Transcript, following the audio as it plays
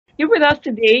Here with us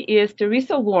today is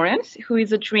Teresa Lawrence, who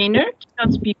is a trainer,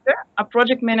 keynote speaker, a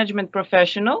project management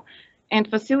professional, and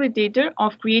facilitator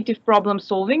of creative problem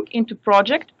solving into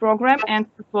project, program, and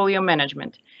portfolio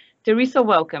management. Teresa,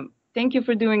 welcome. Thank you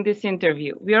for doing this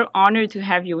interview. We are honored to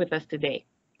have you with us today.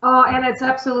 Oh, and it's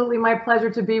absolutely my pleasure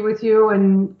to be with you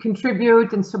and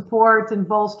contribute and support and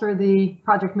bolster the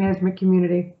project management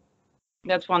community.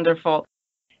 That's wonderful.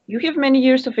 You have many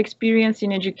years of experience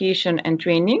in education and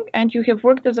training, and you have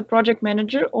worked as a project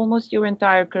manager almost your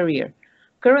entire career.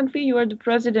 Currently, you are the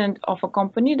president of a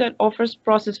company that offers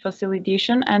process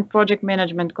facilitation and project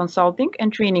management consulting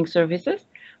and training services.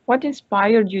 What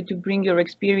inspired you to bring your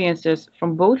experiences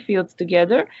from both fields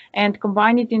together and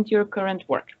combine it into your current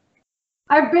work?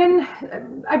 I've been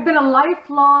a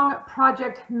lifelong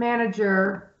project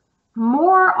manager,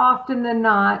 more often than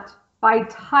not by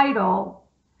title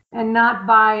and not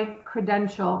by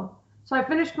credential. So I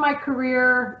finished my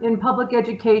career in public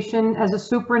education as a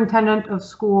superintendent of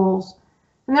schools,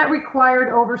 and that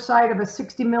required oversight of a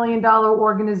 $60 million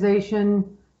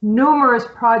organization, numerous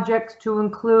projects to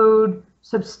include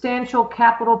substantial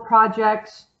capital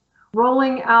projects,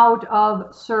 rolling out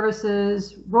of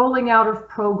services, rolling out of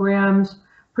programs,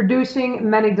 producing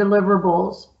many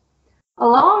deliverables.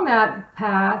 Along that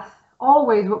path,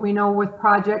 always what we know with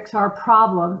projects are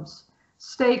problems,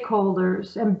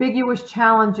 stakeholders, ambiguous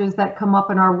challenges that come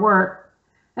up in our work.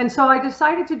 And so I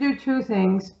decided to do two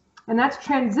things, and that's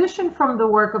transition from the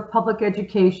work of public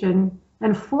education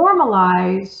and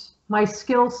formalize my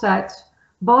skill sets,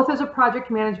 both as a project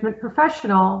management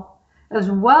professional, as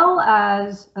well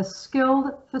as a skilled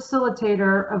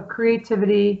facilitator of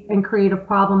creativity and creative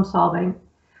problem solving.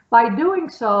 By doing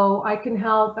so, I can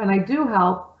help, and I do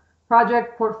help,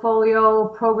 project portfolio,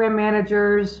 program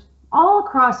managers, all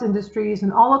across industries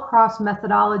and all across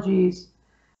methodologies,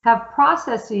 have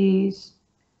processes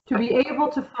to be able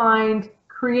to find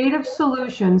creative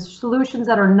solutions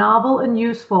that are novel and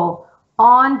useful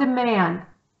on demand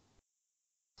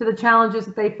to the challenges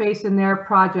that they face in their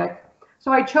project.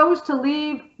 So I chose to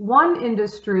leave one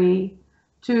industry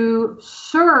to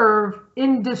serve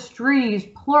industries,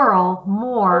 plural,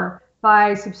 more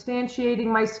by substantiating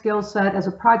my skill set as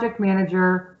a project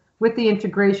manager with the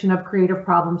integration of creative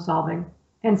problem solving.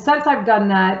 And since I've done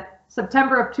that,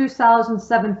 September of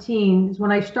 2017 is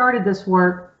when I started this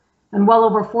work, and well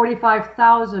over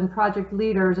 45,000 project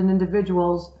leaders and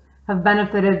individuals have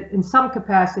benefited in some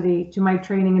capacity to my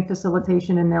training and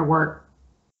facilitation in their work.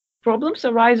 Problems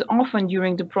arise often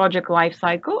during the project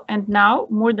lifecycle, and now,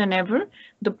 more than ever,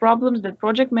 the problems that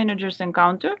project managers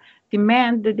encounter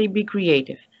demand that they be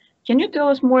creative. Can you tell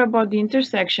us more about the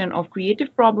intersection of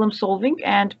creative problem solving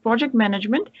and project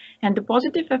management and the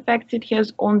positive effects it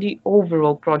has on the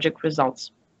overall project results?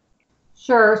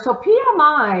 Sure. So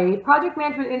PMI, Project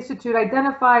Management Institute,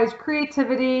 identifies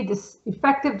creativity,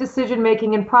 effective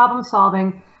decision-making, and problem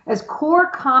solving as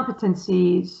core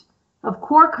competencies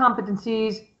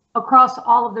across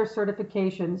all of their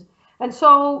certifications. And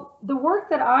so the work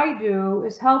that I do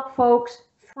is help folks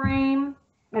frame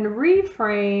and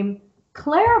reframe,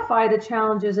 clarify the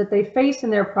challenges that they face in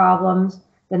their problems,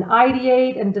 then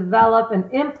ideate and develop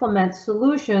and implement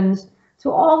solutions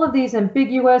to all of these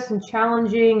ambiguous and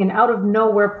challenging and out of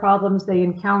nowhere problems they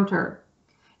encounter.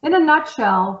 In a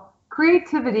nutshell,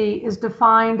 creativity is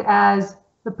defined as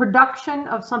the production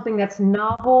of something that's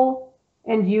novel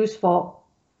and useful.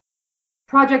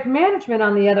 Project management,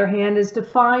 on the other hand, is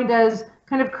defined as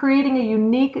kind of creating a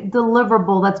unique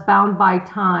deliverable that's bound by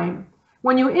time.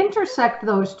 When you intersect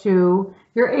those two,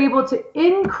 you're able to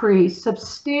increase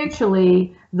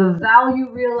substantially the value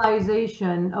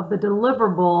realization of the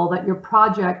deliverable that your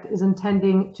project is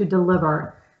intending to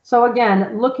deliver. So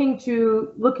again, looking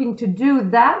to do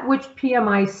that which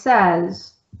PMI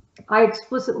says, I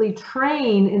explicitly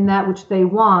train in that which they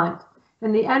want.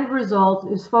 And the end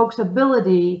result is folks'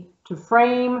 ability to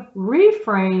frame,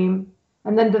 reframe,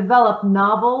 and then develop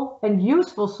novel and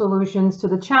useful solutions to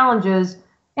the challenges,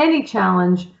 any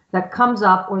challenge that comes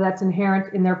up or that's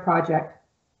inherent in their project.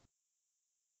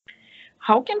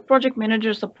 How can project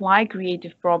managers apply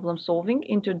creative problem solving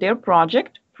into their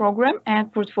project, program,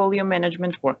 and portfolio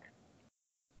management work?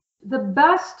 The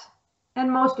best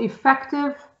and most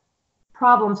effective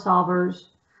problem solvers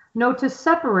know to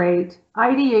separate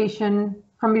ideation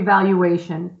from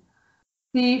evaluation.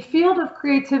 The field of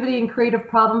creativity and creative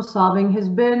problem solving has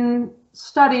been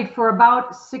studied for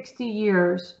about 60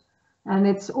 years, and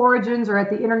its origins are at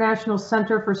the International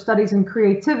Center for Studies in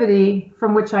Creativity,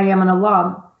 from which I am an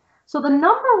alum. So the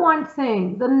number one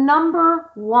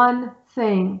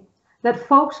thing that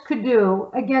folks could do,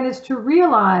 again, is to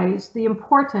realize the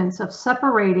importance of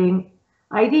separating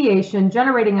ideation,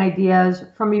 generating ideas,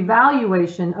 from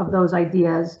evaluation of those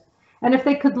ideas. And if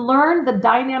they could learn the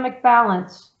dynamic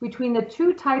balance between the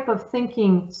two types of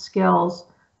thinking skills,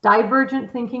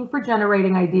 divergent thinking for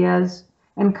generating ideas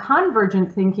and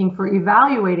convergent thinking for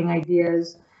evaluating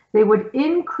ideas, they would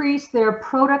increase their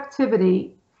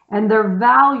productivity and their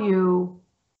value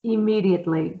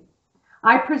immediately.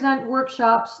 I present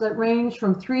workshops that range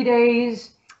from 3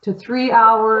 days to 3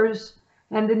 hours.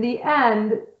 And in the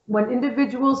end, when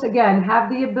individuals, again, have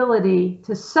the ability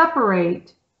to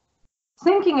separate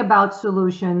thinking about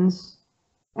solutions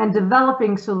and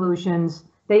developing solutions,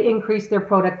 they increase their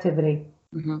productivity.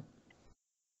 Mm-hmm.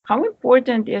 How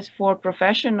important is for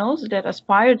professionals that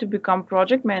aspire to become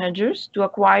project managers to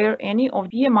acquire any of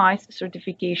PMI's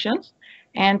certifications?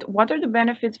 And what are the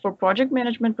benefits for project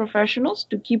management professionals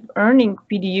to keep earning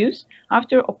PDUs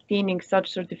after obtaining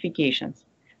such certifications?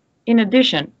 In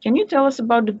addition, can you tell us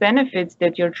about the benefits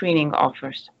that your training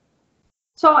offers?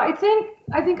 So I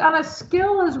think on a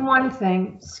skill is one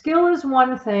thing,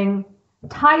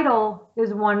 title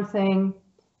is one thing,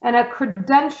 and a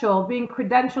credential, being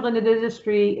credentialed in an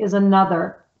industry, is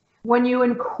another. When you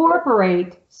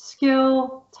incorporate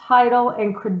skill, title,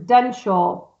 and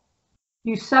credential,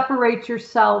 you separate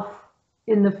yourself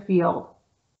in the field.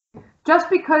 Just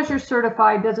because you're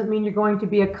certified doesn't mean you're going to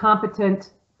be a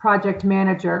competent project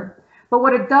manager. But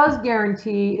what it does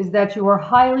guarantee is that you are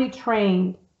highly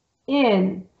trained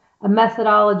in a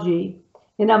methodology,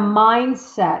 in a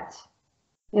mindset,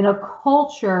 in a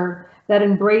culture that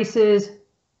embraces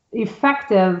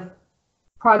effective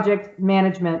project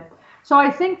management. So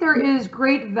I think there is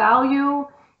great value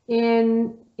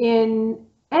in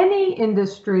any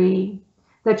industry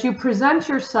that you present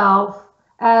yourself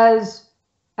as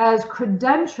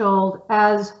credentialed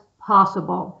as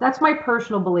possible. That's my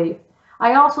personal belief.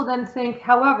 I also then think,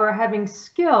 however, having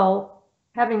skill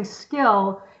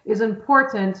is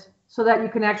important so that you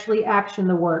can actually action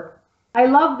the work. I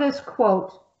love this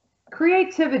quote: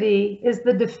 creativity is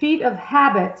the defeat of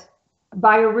habit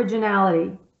by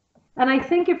originality. And I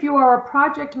think if you are a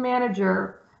project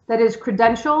manager that is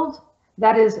credentialed,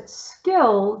 that is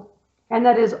skilled, and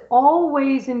that is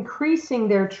always increasing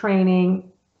their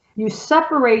training, you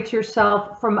separate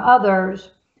yourself from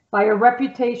others by a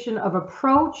reputation of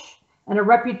approach and a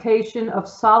reputation of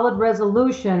solid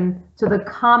resolution to the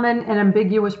common and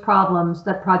ambiguous problems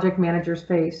that project managers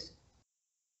face.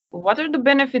 What are the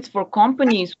benefits for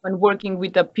companies when working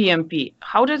with a PMP?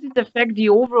 How does it affect the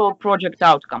overall project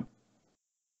outcome?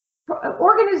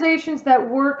 Organizations that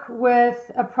work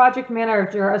with a project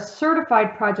manager, a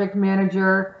certified project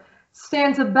manager,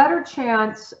 stands a better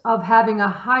chance of having a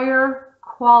higher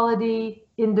quality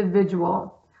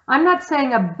individual. I'm not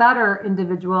saying a better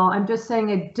individual, I'm just saying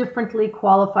a differently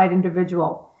qualified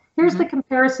individual. Here's the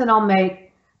comparison I'll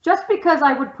make. Just because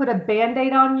I would put a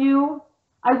Band-Aid on you,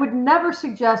 I would never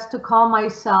suggest to call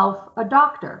myself a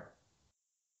doctor.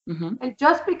 And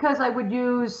just because I would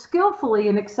use skillfully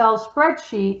an Excel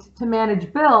spreadsheet to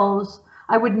manage bills,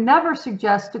 I would never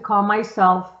suggest to call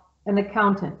myself an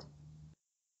accountant.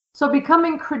 So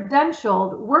becoming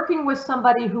credentialed, working with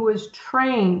somebody who is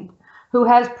trained, who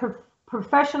has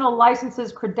professional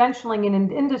licenses, credentialing in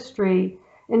an industry,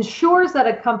 ensures that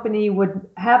a company would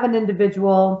have an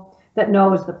individual that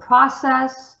knows the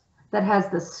process, that has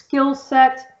the skill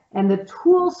set and the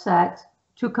tool set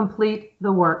to complete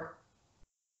the work.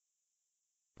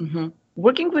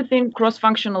 Working within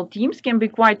cross-functional teams can be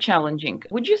quite challenging.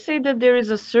 Would you say that there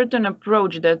is a certain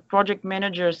approach that project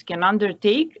managers can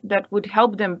undertake that would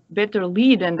help them better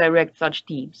lead and direct such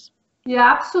teams?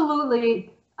 Yeah,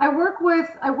 absolutely. I work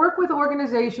with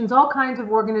organizations, all kinds of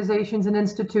organizations and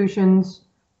institutions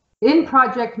in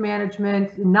project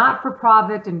management,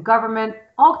 not-for-profit and government,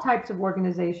 all types of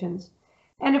organizations.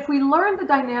 And if we learn the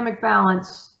dynamic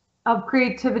balance of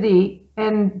creativity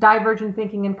and divergent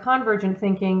thinking and convergent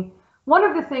thinking, one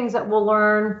of the things that we'll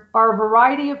learn are a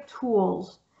variety of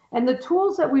tools. And the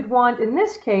tools that we'd want in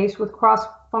this case with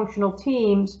cross-functional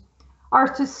teams are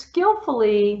to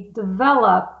skillfully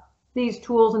develop these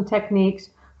tools and techniques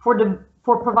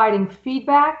for providing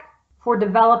feedback, for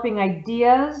developing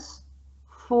ideas,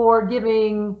 for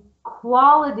giving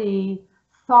quality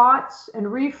thoughts and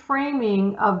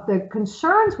reframing of the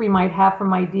concerns we might have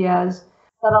from ideas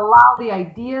that allow the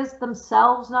ideas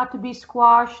themselves not to be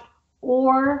squashed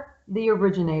or the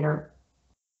originator.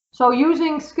 So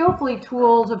using skillfully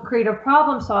tools of creative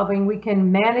problem solving, we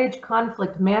can manage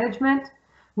conflict management,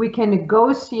 we can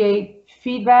negotiate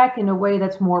feedback in a way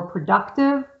that's more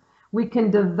productive, we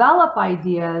can develop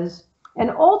ideas, and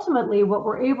ultimately what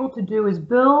we're able to do is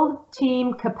build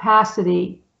team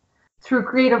capacity Through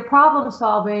creative problem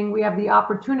solving, we have the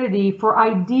opportunity for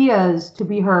ideas to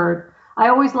be heard. I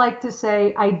always like to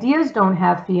say ideas don't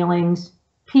have feelings,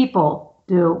 people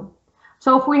do.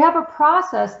 So if we have a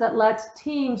process that lets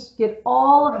teams get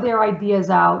all of their ideas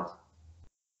out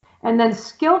and then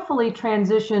skillfully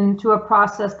transition to a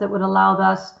process that would allow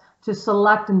us to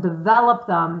select and develop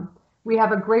them, we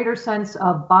have a greater sense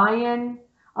of buy-in,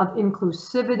 of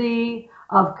inclusivity,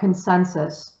 of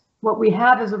consensus. What we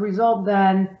have as a result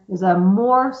then is a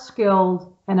more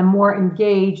skilled and a more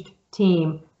engaged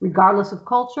team, regardless of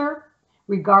culture,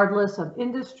 regardless of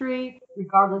industry,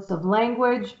 regardless of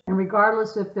language, and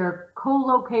regardless if they're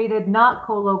co-located, not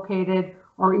co-located,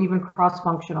 or even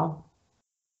cross-functional.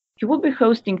 You will be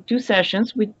hosting 2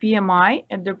 sessions with PMI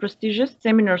at the prestigious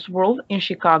Seminars World in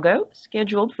Chicago,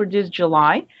 scheduled for this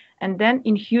July, and then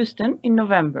in Houston in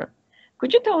November.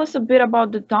 Could you tell us a bit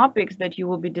about the topics that you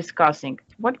will be discussing?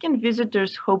 What can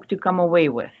visitors hope to come away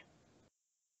with?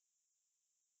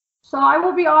 So I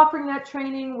will be offering that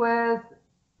training with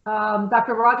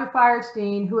Dr. Roger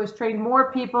Firestein, who has trained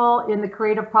more people in the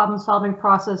creative problem solving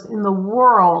process in the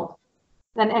world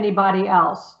than anybody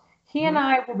else. He and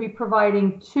I will be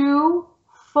providing 2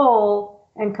 full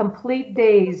and complete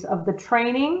days of the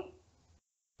training,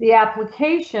 the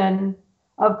application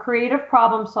of creative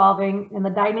problem solving, and the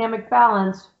dynamic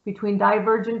balance between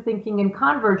divergent thinking and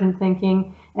convergent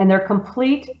thinking, and their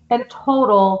complete and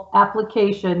total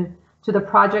application to the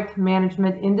project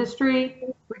management industry,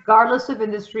 regardless of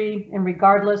industry and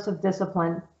regardless of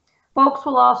discipline. Folks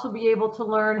will also be able to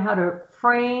learn how to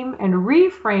frame and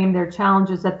reframe their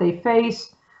challenges that they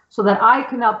face so that I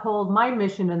can uphold my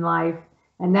mission in life,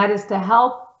 and that is to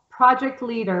help project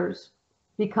leaders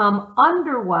become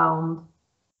underwhelmed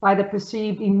by the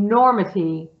perceived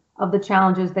enormity of the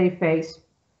challenges they face.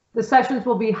 The sessions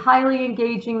will be highly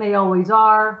engaging, they always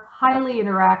are, highly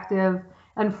interactive,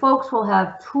 and folks will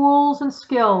have tools and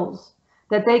skills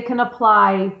that they can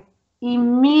apply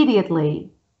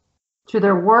immediately to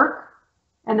their work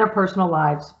and their personal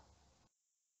lives.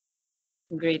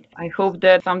 Great. I hope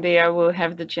that someday I will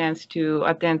have the chance to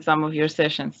attend some of your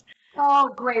sessions.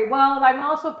 Oh, great. Well, I'm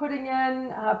also putting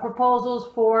in proposals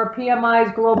for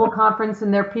PMI's global conference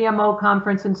and their PMO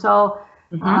conference. And so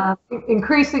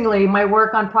increasingly, my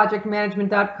work on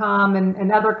projectmanagement.com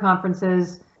and other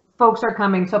conferences, folks are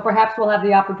coming. So perhaps we'll have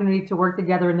the opportunity to work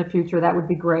together in the future. That would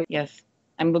be great. Yes,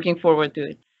 I'm looking forward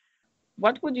to it.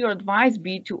 What would your advice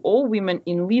be to all women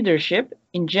in leadership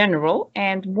in general,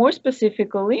 and more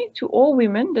specifically to all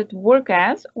women that work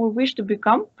as or wish to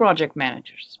become project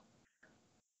managers?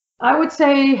 I would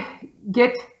say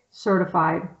get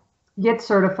certified. Get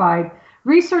certified.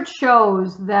 Research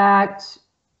shows that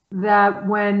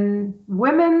when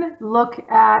women look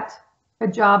at a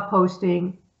job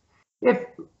posting, if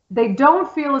they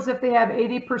don't feel as if they have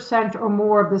 80% or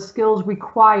more of the skills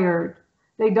required,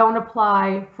 they don't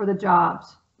apply for the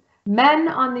jobs. Men,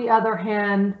 on the other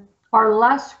hand, are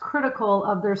less critical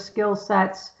of their skill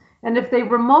sets, and if they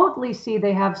remotely see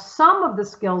they have some of the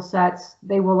skill sets,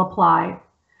 they will apply.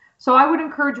 So I would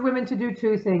encourage women to do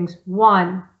 2 things.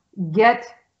 1, get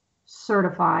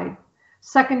certified.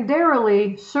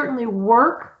 Secondarily, certainly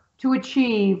work to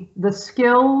achieve the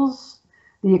skills,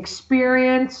 the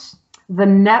experience, the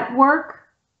network,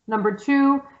 number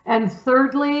 2. And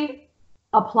thirdly,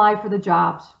 apply for the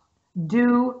jobs.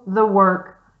 Do the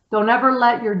work. Don't ever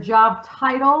let your job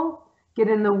title get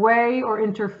in the way or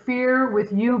interfere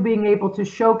with you being able to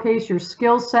showcase your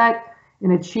skill set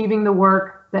in achieving the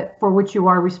work for which you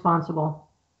are responsible.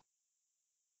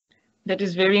 That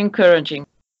is very encouraging.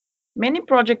 Many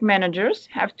project managers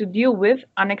have to deal with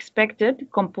unexpected,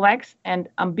 complex, and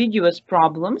ambiguous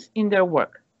problems in their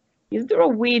work. Is there a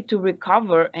way to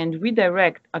recover and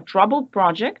redirect a troubled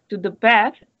project to the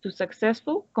path to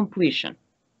successful completion?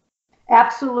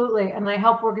 Absolutely, and I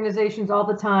help organizations all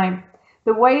the time.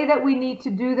 The way that we need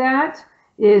to do that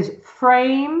is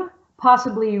frame,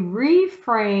 possibly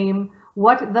reframe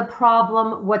what the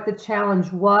problem, what the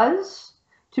challenge was,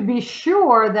 to be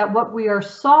sure that what we are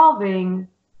solving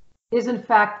is in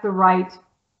fact the right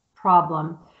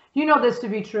problem. You know this to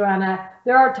be true, Anna.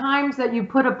 There are times that you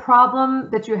put a problem,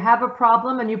 that you have a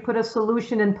problem and you put a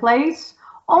solution in place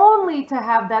only to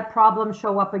have that problem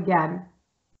show up again.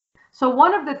 So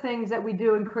one of the things that we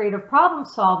do in creative problem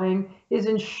solving is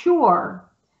ensure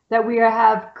that we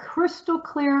have crystal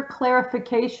clear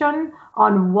clarification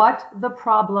on what the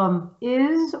problem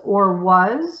is or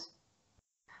was,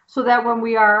 so that when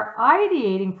we are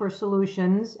ideating for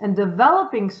solutions and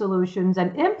developing solutions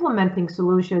and implementing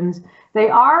solutions, they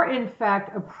are in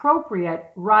fact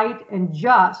appropriate, right, and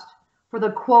just for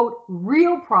the quote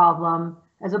real problem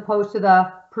as opposed to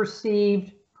the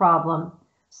perceived problem.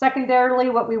 Secondarily,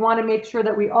 what we want to make sure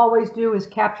that we always do is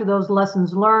capture those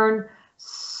lessons learned.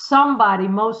 Somebody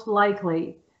most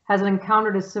likely has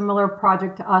encountered a similar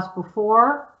project to us before.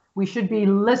 We should be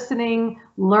listening,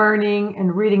 learning,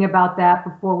 and reading about that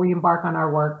before we embark on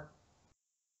our work.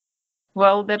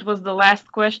 Well, that was the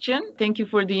last question. Thank you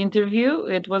for the interview.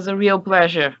 It was a real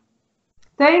pleasure.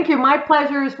 Thank you. My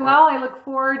pleasure as well. I look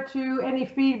forward to any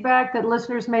feedback that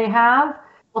listeners may have.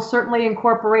 We'll certainly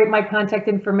incorporate my contact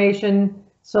information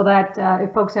so that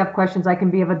if folks have questions, I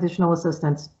can be of additional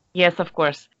assistance. Yes, of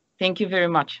course. Thank you very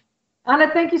much.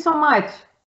 Anna, thank you so much.